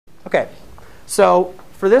Okay, so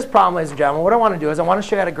for this problem, ladies and gentlemen, what I want to do is I want to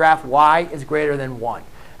show you how to graph y is greater than 1.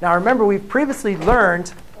 Now remember, we've previously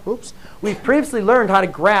learned how to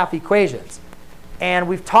graph equations. And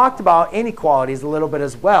we've talked about inequalities a little bit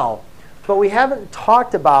as well. But we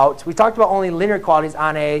talked about only linear equalities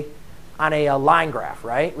on a line graph,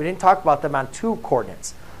 right? We didn't talk about them on 2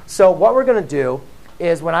 coordinates. So what we're going to do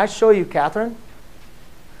is when I show you, Catherine,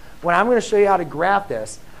 when I'm going to show you how to graph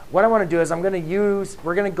this, what I want to do is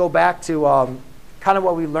we're going to go back to kind of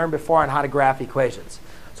what we learned before on how to graph equations.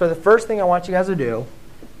 So the first thing I want you guys to do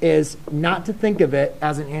is not to think of it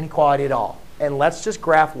as an inequality at all. And let's just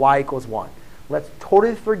graph y equals 1. Let's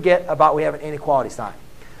totally forget about we have an inequality sign.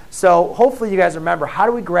 So hopefully you guys remember, how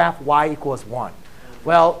do we graph y equals 1?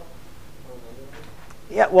 Well,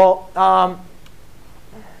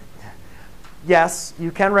 yes,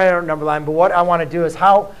 you can write it on a number line. But what I want to do is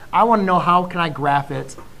I want to know how can I graph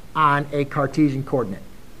it on a Cartesian coordinate.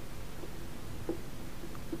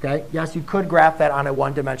 Okay? Yes, you could graph that on a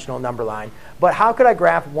one-dimensional number line. But how could I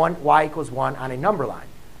graph y equals 1 on a number line?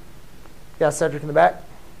 Yes, Cedric in the back?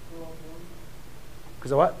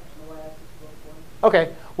 Because of what?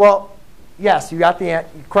 OK. Well, yes, you got the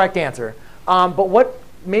correct answer. But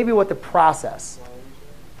maybe what the process?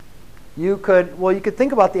 You could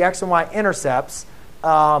think about the x and y intercepts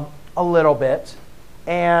a little bit.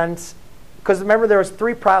 And because remember, there was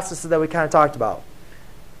 3 processes that we kind of talked about.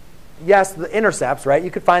 Yes, the intercepts, right? You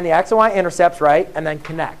could find the x and y intercepts, right, and then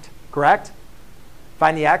connect, correct?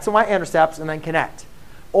 Find the x and y intercepts and then connect.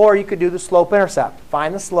 Or you could do the slope-intercept.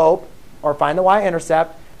 Find the slope or find the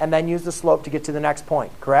y-intercept and then use the slope to get to the next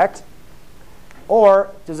point, correct? Or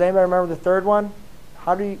does anybody remember the third one?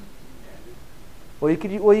 How do you? Well,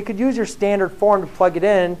 you could use your standard form to plug it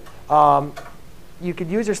in. You could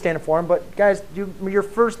use your standard form, but guys, when you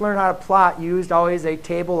first learn how to plot, you used always a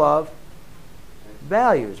table of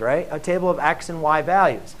values, right? A table of x and y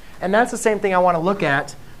values. And that's the same thing I want to look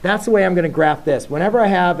at. That's the way I'm going to graph this. Whenever I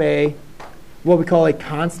have what we call a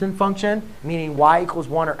constant function, meaning y equals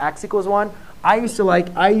 1 or x equals 1, I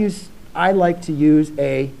like to use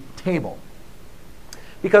a table.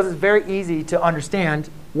 Because it's very easy to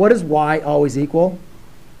understand, what does y always equal?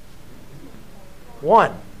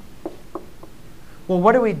 1. Well,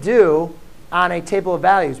 what do we do on a table of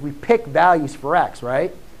values? We pick values for x,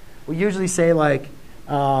 right? We usually say like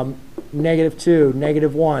 -2,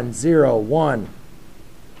 -1, 0, 1,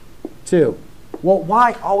 2. Well,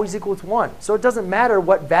 y always equals 1. So it doesn't matter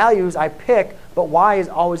what values I pick, but y is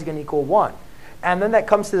always going to equal 1. And then that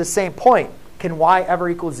comes to the same point. Can y ever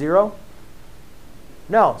equal 0?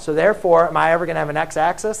 No. So therefore, am I ever going to have an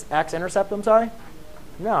x-axis, x-intercept, I'm sorry?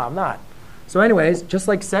 No, I'm not. So anyways, just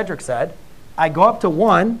like Cedric said, I go up to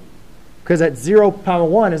 1, because at 0,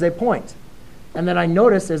 1 is a point. And then I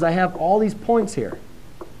notice is I have all these points here.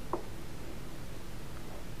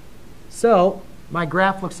 So my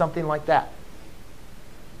graph looks something like that.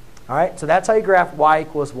 All right, so that's how you graph y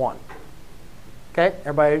equals 1. OK,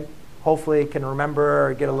 everybody hopefully can remember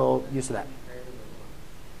or get a little used to that.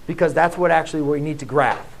 Because that's what we need to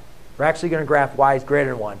graph. We're actually going to graph y is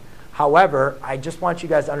greater than 1. However, I just want you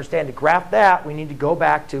guys to understand, to graph that, we need to go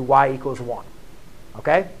back to y equals 1.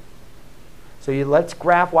 OK? So let's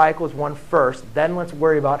graph y equals 1 first. Then let's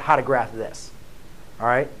worry about how to graph this. All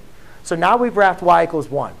right? So now we've graphed y equals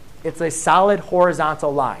 1. It's a solid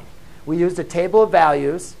horizontal line. We used a table of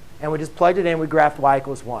values, and we just plugged it in. We graphed y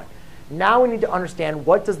equals 1. Now we need to understand,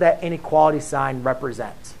 what does that inequality sign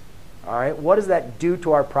represent? All right? What does that do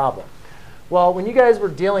to our problem? Well, when you guys were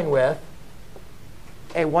dealing with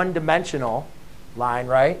a one-dimensional line,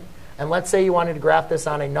 right? And let's say you wanted to graph this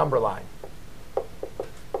on a number line.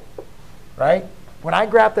 Right? When I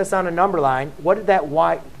graph this on a number line, what did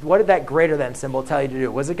that greater than symbol tell you to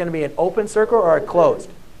do? Was it going to be an open circle or a closed?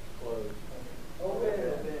 Open.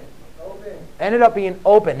 Ended up being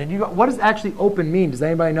open. And what does actually open mean? Does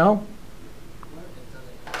anybody know?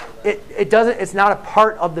 It doesn't. It's not a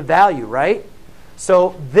part of the value, right?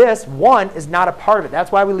 So this 1 is not a part of it.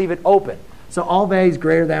 That's why we leave it open. So all values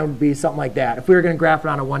greater than would be something like that if we were going to graph it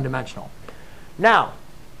on a one-dimensional. Now,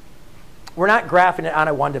 we're not graphing it on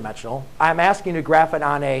a one-dimensional. I'm asking you to graph it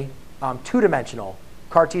on a two-dimensional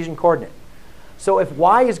Cartesian coordinate. So if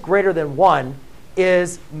y is greater than 1,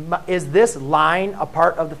 is this line a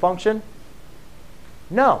part of the function?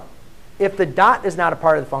 No. If the dot is not a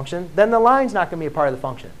part of the function, then the line's not going to be a part of the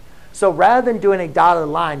function. So rather than doing a dotted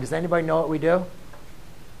line, does anybody know what we do?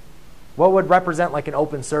 What would represent like an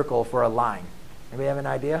open circle for a line? Anybody have an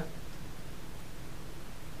idea?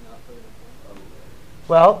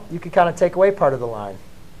 Well, you could kind of take away part of the line.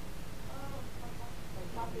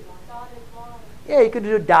 Yeah, you could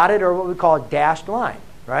do a dotted or what we call a dashed line.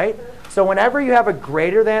 right? So whenever you have a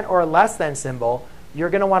greater than or a less than symbol, you're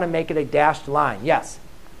going to want to make it a dashed line. Yes?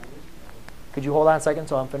 Could you hold on a second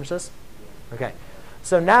so I'll finish this? OK.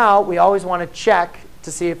 So now we always want to check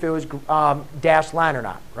to see if it was dashed line or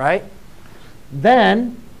not, right?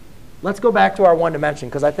 Then let's go back to our one dimension,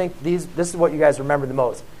 because I think this is what you guys remember the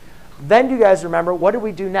most. Then do you guys remember, what did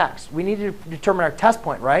we do next? We needed to determine our test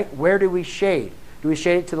point, right? Where do we shade? Do we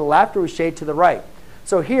shade it to the left or we shade to the right?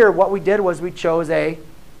 So here, what we did was we chose a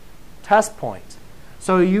test point.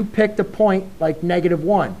 So you picked a point like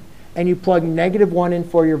 -1, and you plugged -1 in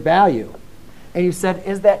for your value. And you said,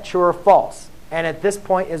 is that true or false? And at this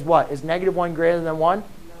point is what? Is -1 greater than 1?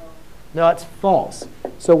 No, it's false.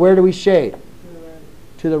 So where do we shade?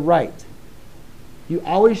 To the right. You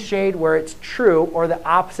always shade where it's true or the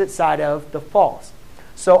opposite side of the false.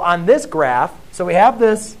 So on this graph, so we have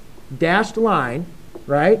this dashed line,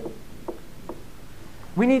 right?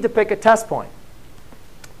 We need to pick a test point.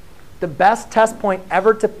 The best test point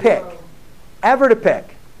ever to pick,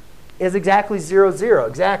 is exactly 0, 0,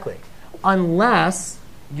 exactly. Unless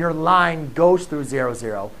your line goes through 0,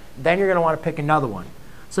 0, then you're going to want to pick another one.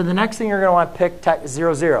 So the next thing you're going to want to pick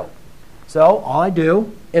 0, 0. So all I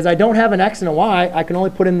do is I don't have an x and a y. I can only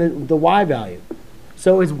put in the y value.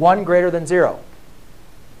 So is 1 greater than 0?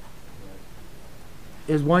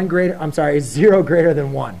 Is 0 greater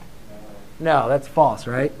than 1? No, that's false,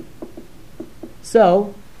 right?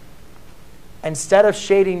 So instead of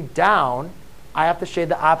shading down, I have to shade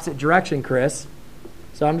the opposite direction, Chris.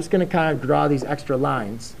 So I'm just going to kind of draw these extra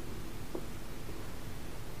lines.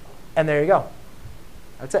 And there you go.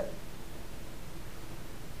 That's it.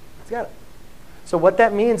 That's got it. So what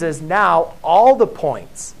that means is now all the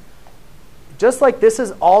points, just like this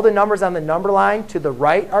is all the numbers on the number line to the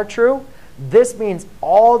right are true, this means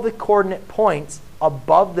all the coordinate points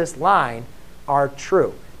above this line are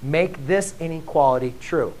true. Make this inequality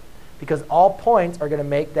true, because all points are going to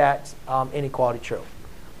make that inequality true.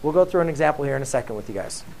 We'll go through an example here in a second with you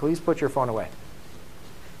guys. Please put your phone away.